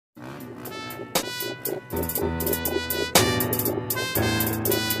What's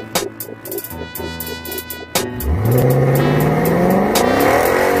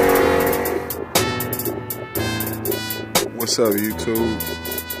up, YouTube?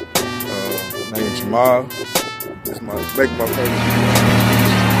 My name's Jamal. This is my first video. Stay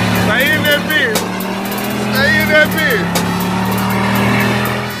in that bitch. Stay in that bitch.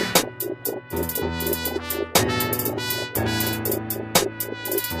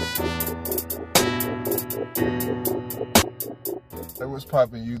 Hey, what's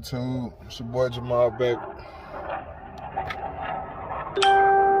poppin', YouTube? It's your boy Jamal back.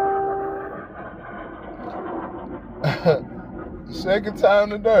 Second time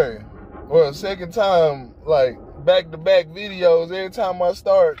today. Well, second time, like, back-to-back videos. Every time I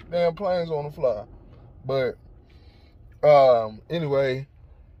start, damn planes on the fly. But, anyway,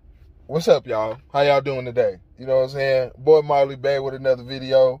 what's up, y'all? How y'all doing today? You know what I'm saying? Boy Marley back with another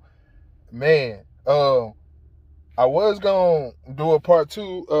video. Man, I was gonna do a part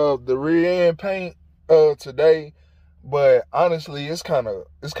 2 of the rear end paint today, but honestly, it's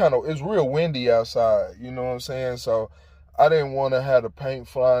real windy outside. You know what I'm saying? So I didn't want to have the paint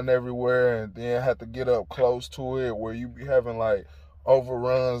flying everywhere and then have to get up close to it where you be having like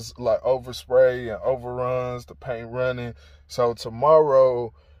overruns, like overspray and overruns, the paint running. So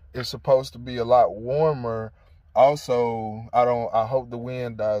tomorrow it's supposed to be a lot warmer. Also, I hope the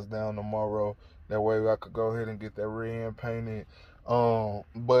wind dies down tomorrow. That way I could go ahead and get that rear end painted.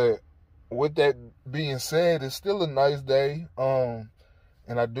 But with that being said, it's still a nice day. And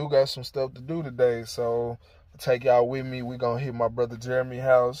I do got some stuff to do today. So take y'all with me. We're going to hit my brother Jeremy's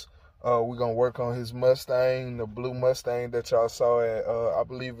house. We're going to work on his Mustang, the blue Mustang that y'all saw at, I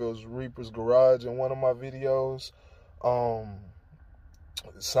believe it was Reaper's Garage in one of my videos.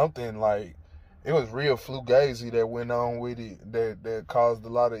 Something like, it was real fugazi that went on with it that caused a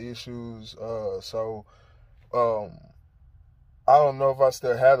lot of issues. I don't know if I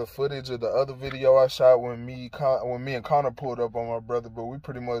still have the footage of the other video I shot when me and Connor pulled up on my brother, but we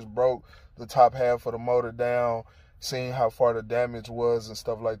pretty much broke the top half of the motor down, seeing how far the damage was and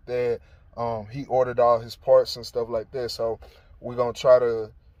stuff like that. He ordered all his parts and stuff like that, so we're going to try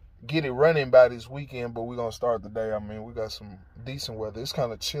to get it running by this weekend, but we're going to start the day. I mean, we got some decent weather. It's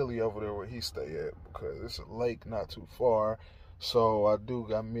kind of chilly over there where he stay at because it's a lake not too far, so I do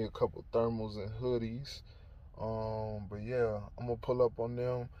got me a couple thermals and hoodies. But yeah, I'm gonna pull up on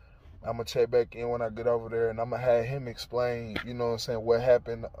them. I'm gonna check back in when I get over there, and I'm gonna have him explain, you know what I'm saying, what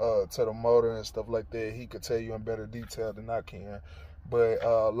happened to the motor and stuff like that. He could tell you in better detail than I can. But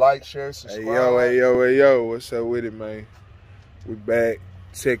like, share, subscribe. Hey yo, what's up with it, man? We back,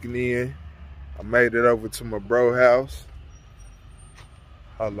 checking in. I made it over to my bro house.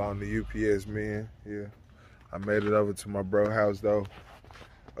 Hold on, the UPS man. Yeah, I made it over to my bro house though.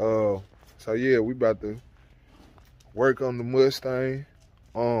 So yeah, we about to work on the Mustang.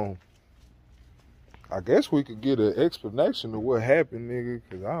 I guess we could get an explanation of what happened, nigga,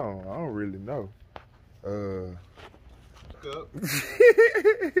 cause I don't really know.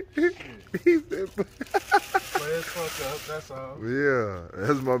 He said, fuck up, that's all. Yeah,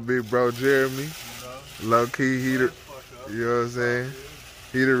 that's my big bro Jeremy. Low key, he the, you know what I'm saying?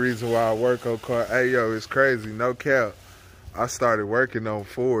 He the reason why I work on car. Hey yo, it's crazy, no cap. I started working on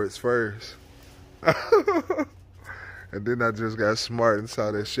Fords first. And then I just got smart and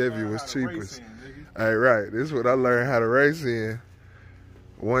saw that Chevy was cheapest. Hey, right, this is what I learned how to race in.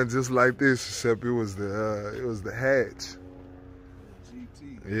 One just like this, except it was the hatch.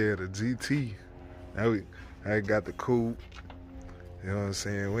 GT. Yeah, the GT. Now I got the coupe. You know what I'm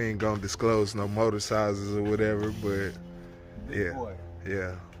saying? We ain't gonna disclose no motor sizes or whatever, but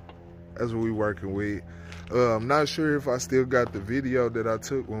yeah, that's what we working with. I'm not sure if I still got the video that I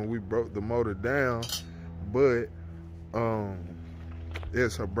took when we broke the motor down, but yeah,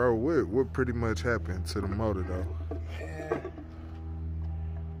 so bro, what pretty much happened to the motor though? Man,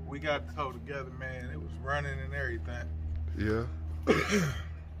 we got the tow together, man. It was running and everything. Yeah.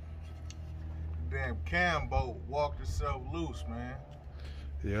 Damn cam bolt walked itself loose, man.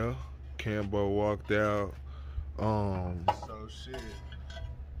 Yeah, cam bolt walked out. So shit.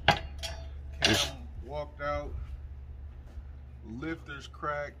 Cam walked out. Lifters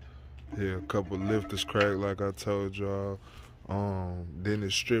cracked. Yeah, a couple lifters cracked, like I told y'all. Then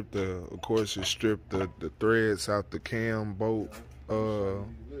it stripped of course it stripped the threads out the cam bolt.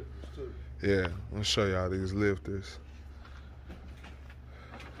 Yeah, I'll show y'all these lifters.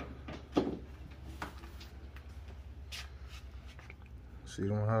 See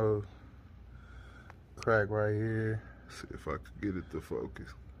them hoes? Crack right here. See if I can get it to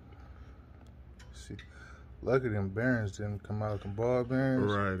focus. See, Lucky them bearings didn't come out, them ball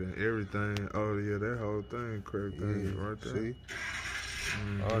bearings. Right, and everything. Oh, yeah, that whole thing cracked right there. See?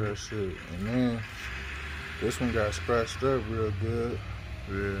 All that shit. And then, this one got scratched up real good.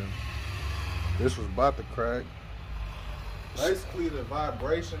 Yeah. This was about to crack. Basically, the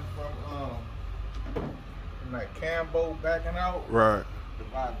vibration from that cam bolt backing out. Right. The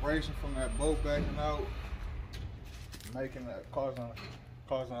vibration from that bolt backing out, making that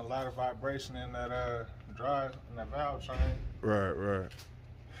causing a lot of vibration in that drive, in that valve train. Right.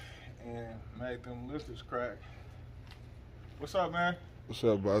 And made them lifters crack. What's up, man? What's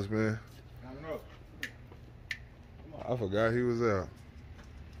up, boss man? I don't know. I forgot he was out.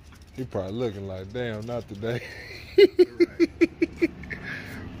 He probably looking like, damn, not today.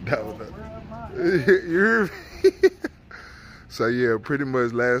 That was you hear me? So yeah, pretty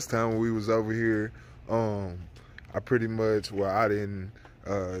much last time we was over here, I pretty much, well, I didn't,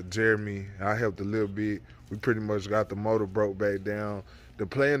 Jeremy, I helped a little bit. We pretty much got the motor broke back down. The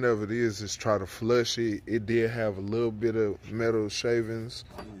plan of it is try to flush it. It did have a little bit of metal shavings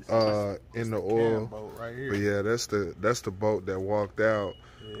in the oil. Right here. But yeah, that's the bolt that walked out.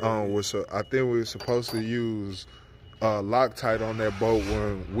 Yeah. I think we were supposed to use Loctite on that bolt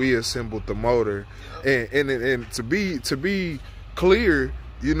when we assembled the motor. And to be clear,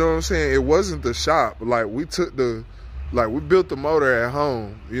 you know what I'm saying, it wasn't the shop. Like we built the motor at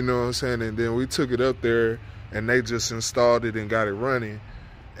home, you know what I'm saying, and then we took it up there and they just installed it and got it running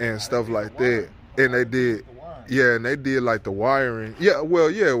and stuff like that. And they did, yeah, and they did like the wiring. Yeah, well,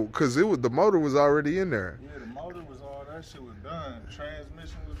 yeah, because the motor was already in there. Yeah, the motor was all that shit was done.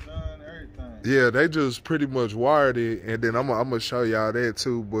 Transmission was done, everything. Yeah, they just pretty much wired it, and then I'm gonna show y'all that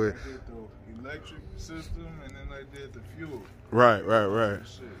too. But they did the electric system, and then they did the fuel. Right.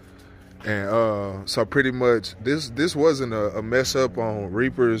 And so pretty much this wasn't a mess up on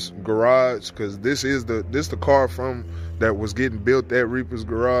Reaper's garage, because this the car from that was getting built at Reaper's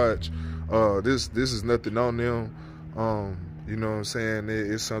garage. This is nothing on them. You know what I'm saying?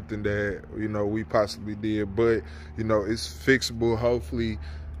 It's something that, you know, we possibly did, but you know, it's fixable. Hopefully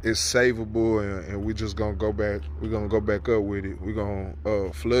it's savable, and we just gonna go back. We're gonna go back up with it. We're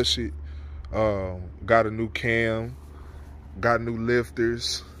gonna flush it. Got a new cam, got new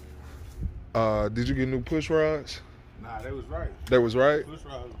lifters. Did you get new push rods? Nah, they was right. They was right? Push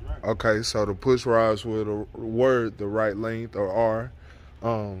rods was right. Okay, so the push rods were the right length, or R.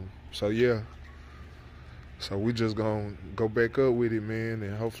 So yeah. So we just gonna go back up with it, man,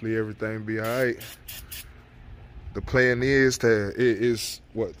 and hopefully everything be all right. The plan is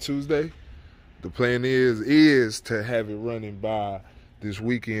Tuesday? The plan is to have it running by this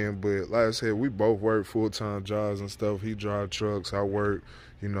weekend, but like I said, we both work full-time jobs and stuff. He drive trucks, I work,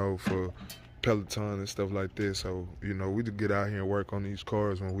 you know, for Peloton and stuff like this. So, you know, we just get out here and work on these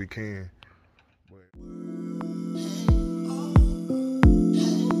cars when we can.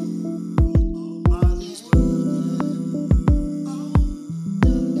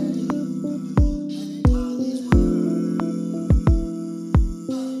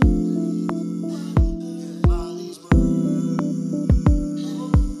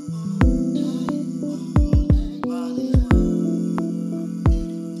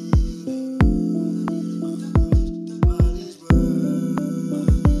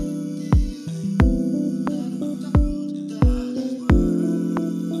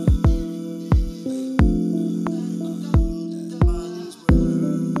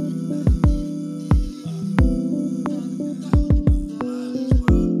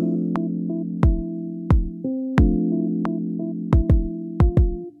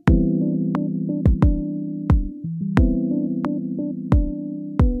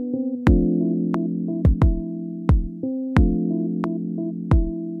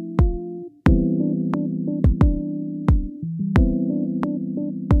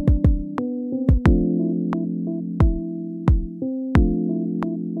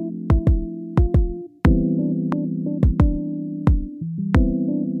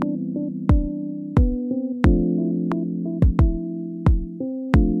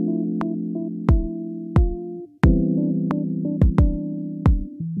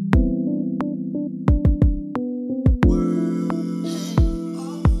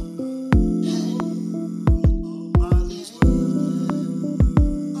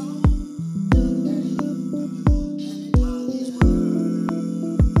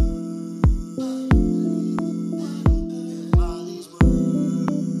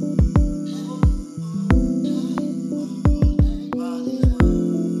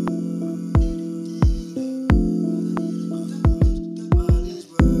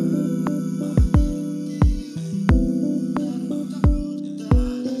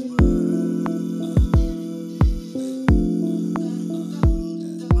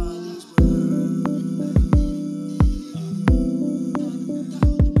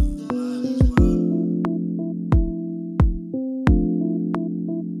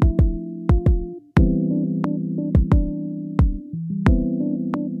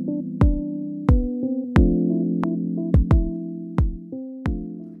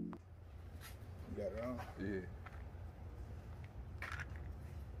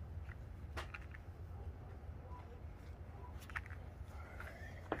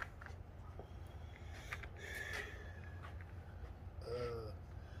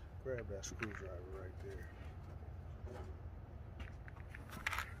 that screwdriver right there.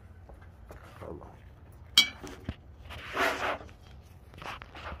 Hold on.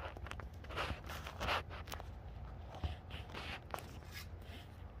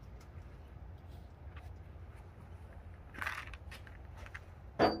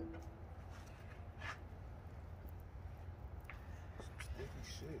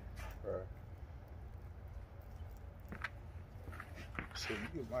 Shit. Right. So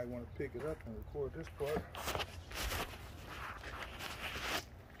you might want to pick it up and record this part.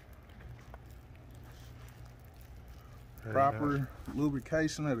 Proper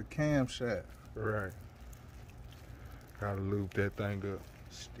lubrication of the camshaft. Right. Gotta lube that thing up.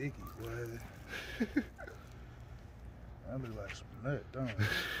 Sticky, boy. That look like some nut, don't it?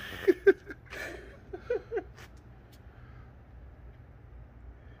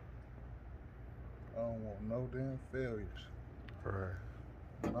 I don't want no damn failures. Right.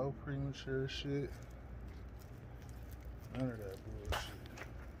 No premature shit. None of that bullshit.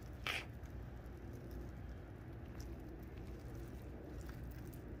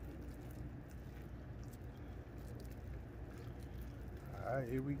 Alright,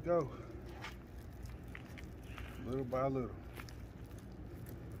 here we go. Little by little.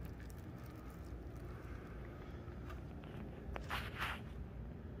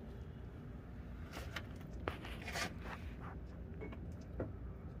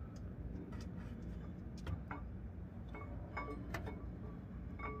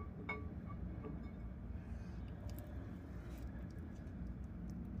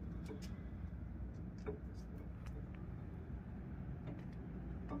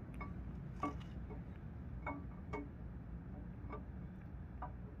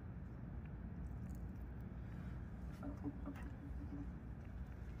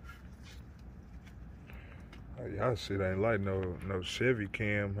 Y'all shit ain't like no Chevy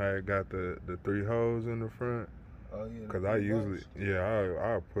cam. How it got the 3 holes in the front. Oh yeah. Cause I usually,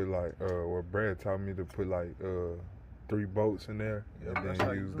 I put like well, Brad taught me to put like 3 bolts in there, Yep, and that's then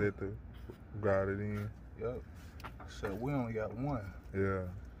how you use do that to guide it in. Yep. So we only got one. Yeah.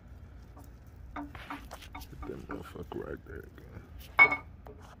 Put that motherfucker right there again.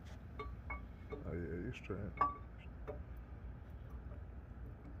 Oh yeah, you straight.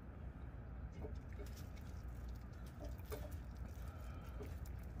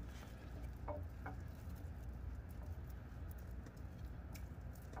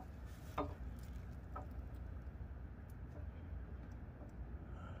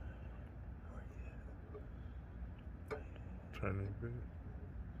 Turn it back.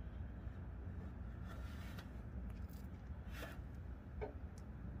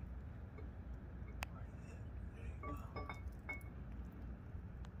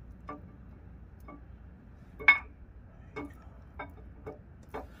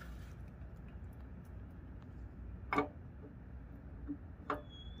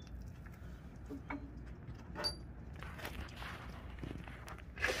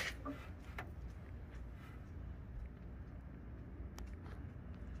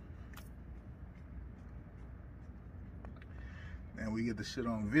 And we get the shit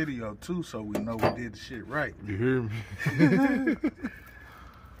on video too, so we know we did the shit right. You hear me?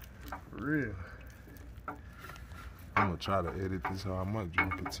 For real. I'm gonna try to edit this how I might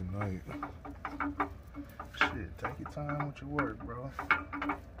drop it tonight. Shit, take your time with your work, bro. You know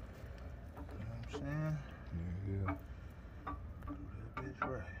what I'm saying? Yeah. Do that bitch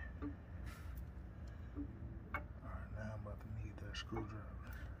right. Alright, now I'm about to need that screwdriver.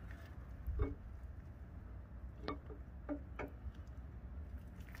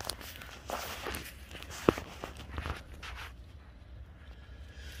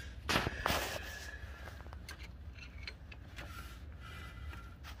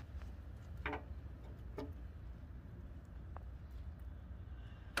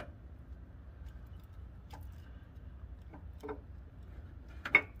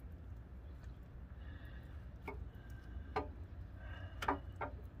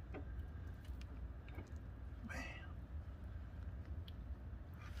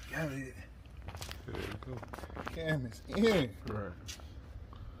 Got it. There you go. Cam is in. Right.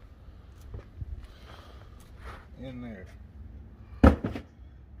 In there.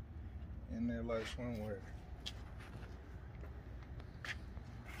 In there like swimwear.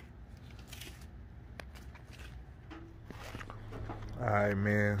 Alright,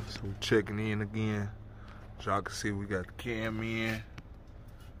 man. So we're checking in again. As y'all can see, we got the cam in. You know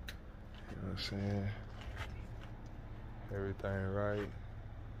what I'm saying? Everything right.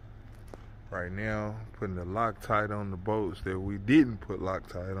 Right now, putting the Loctite on the bolts that we didn't put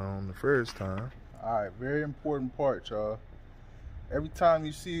Loctite on the first time. Alright, very important part, y'all. every time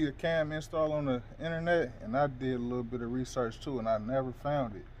you see a cam install on the internet, and I did a little bit of research too, and I never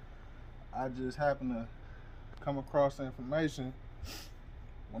found it. I just happened to come across the information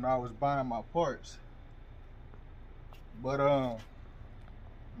when I was buying my parts. But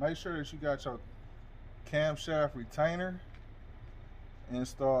make sure that you got your camshaft retainer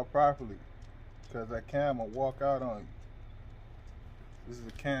installed properly, because that cam will walk out on you. This is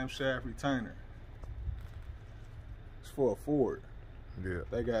a camshaft retainer. It's for a Ford. Yeah.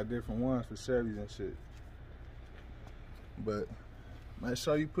 They got different ones for Chevys and shit. But make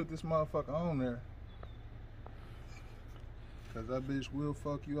sure you put this motherfucker on there, cause that bitch will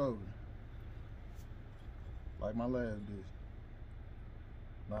fuck you over. Like my last bitch.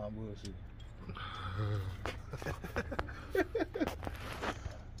 Nah, bullshit.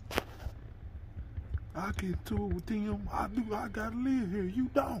 I get to it with them. I gotta live here. You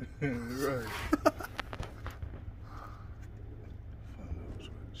don't. Right.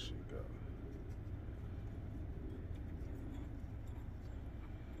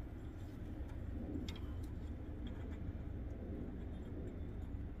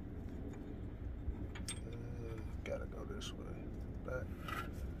 Gotta go this way.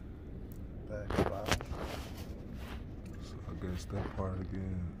 Back bottom. So I guess that part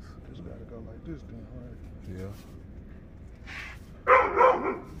again. Just gotta go like this then, right? Yeah.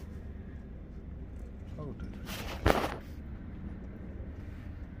 Hold it.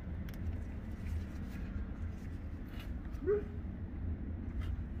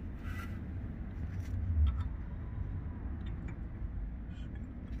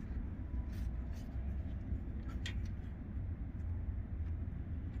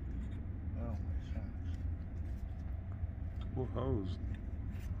 What hose?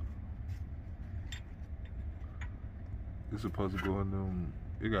 It's supposed to go in them.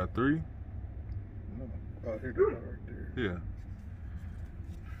 It got 3? No. Oh, here they go right there. Yeah.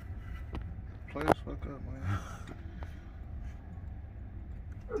 Play this fuck up, man.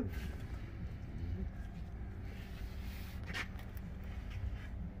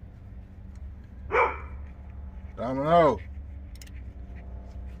 Domino.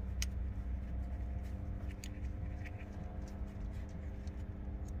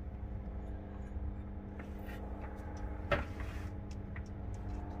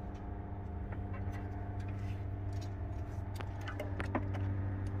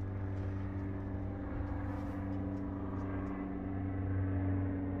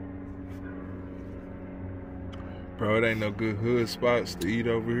 Bro, it ain't no good hood spots to eat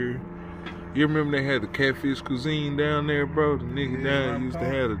over here. You remember they had the Catfish Cuisine down there, bro? The nigga down used to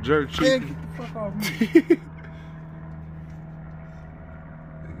have the jerk chicken. Get the fuck off me.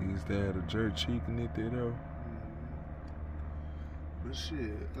 They used to have the jerk chicken in there, though. But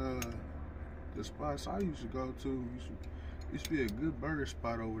shit, the spots I used to go to used to be a good burger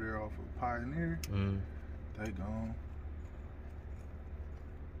spot over there off of Pioneer. They gone.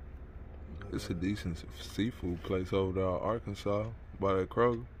 It's a decent seafood place over there in Arkansas by that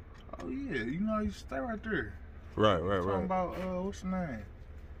Kroger. Oh yeah, you know I used to stay right there. Right. Talking about what's the name?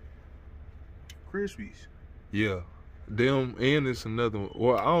 Crispies. Yeah. Them, and it's another one.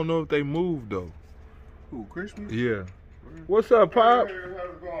 Well, I don't know if they moved though. Who, Crispies? Yeah. What's up, Pop? Hey, how's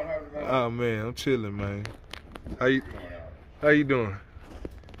it going? How's it going? Oh man, I'm chilling, man. How you doing? What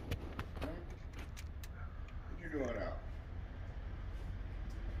you doing out?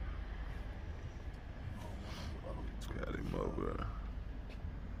 Got him over.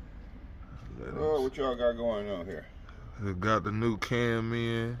 Oh, what y'all got going on here? Got the new cam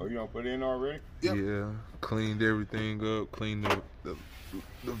in. Oh, you don't put it in already? Yep. Yeah. Cleaned everything up. Cleaned the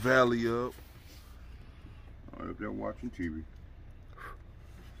valley up. Oh, if they're watching TV.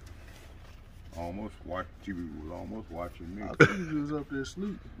 Almost watching TV was almost watching me. I think you was up there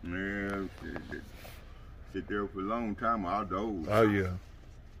sleeping. Yeah, sit there for a long time. I'll doze. Oh yeah.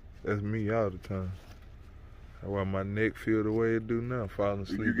 That's me all the time. That's why my neck feel the way it do now. Falling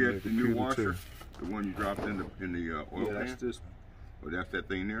Did asleep. you in get the the new computer, washer? too. The one you dropped in the oil Yeah, that's pan? this one. Oh, that's that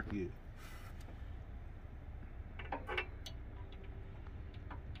thing there? Yeah.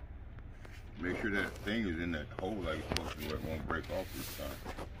 Make sure that thing is in that hole like it's supposed to, where it won't break off this time.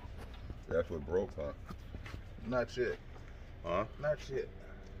 That's what broke, huh? Not yet. Huh? Not yet.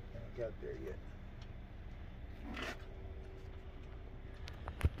 I ain't got there yet.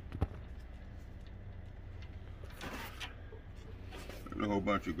 There's a whole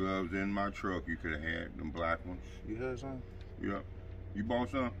bunch of gloves in my truck you could have had, them black ones. You had some? Yep. You bought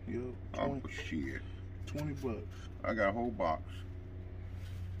some? Yep. Oh, shit. $20. I got a whole box.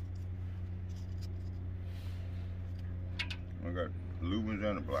 I got blue ones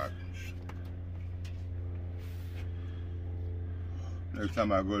and the black ones. Next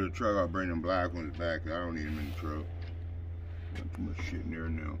time I go to the truck, I'll bring them black ones back. I don't need them in the truck. Got too much shit in there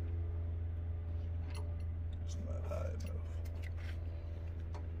now. It's not high enough.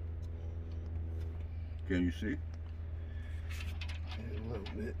 Can you see? Yeah, a little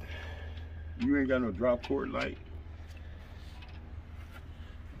bit. You ain't got no drop cord light?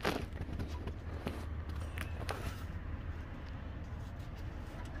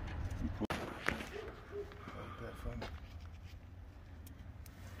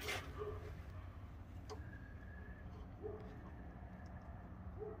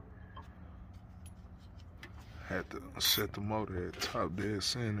 Had to set the motor at top dead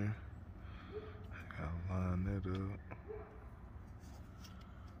center. Gotta line that up.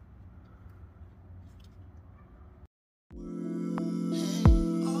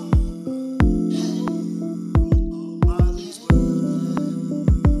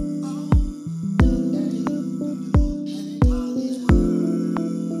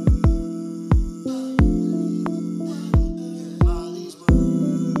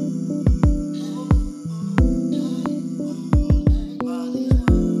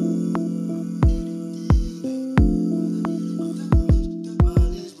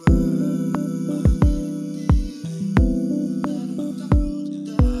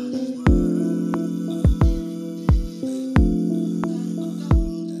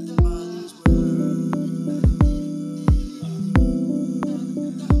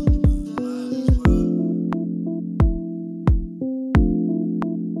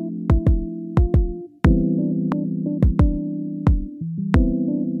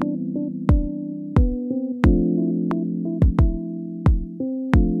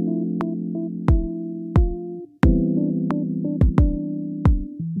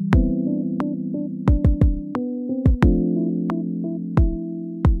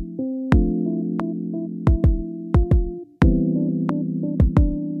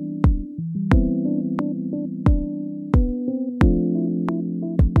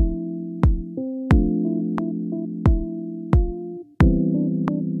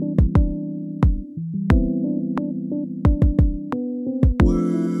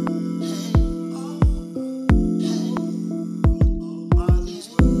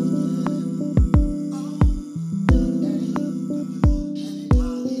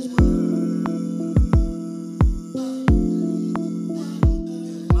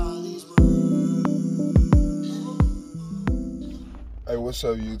 Hey, what's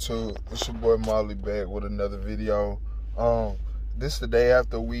up, YouTube? It's your boy Molly back with another video. This the day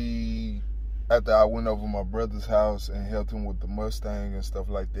after I went over my brother's house and helped him with the Mustang and stuff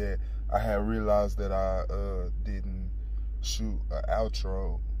like that. I had realized that I didn't shoot an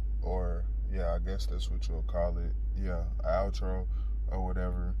outro, or yeah, I guess that's what you'll call it. Yeah, an outro or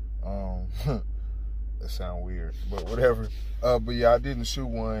whatever. That sound weird, but whatever. But yeah, I didn't shoot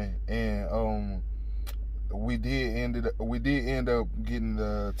one, and we did end up getting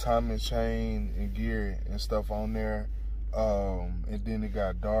the timing chain and gear and stuff on there, and then it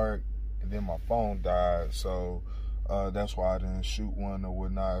got dark, and then my phone died, so that's why I didn't shoot one or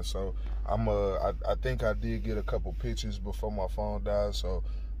whatnot. So I think I did get a couple pictures before my phone died, so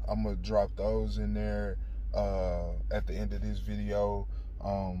I'm gonna drop those in there at the end of this video.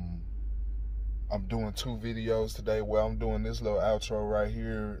 I'm doing 2 videos today. Well, I'm doing this little outro right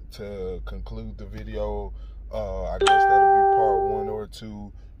here to conclude the video. I guess that'll be part 1 or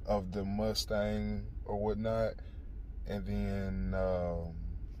 2 of the Mustang or whatnot. And then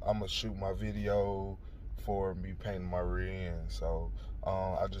I'm going to shoot my video for me painting my rear end. So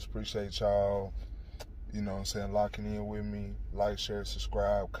I just appreciate y'all, you know what I'm saying, locking in with me. Like, share,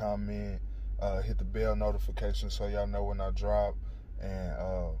 subscribe, comment, hit the bell notification so y'all know when I drop. And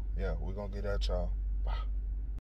yeah, we're gonna get at y'all. Bye.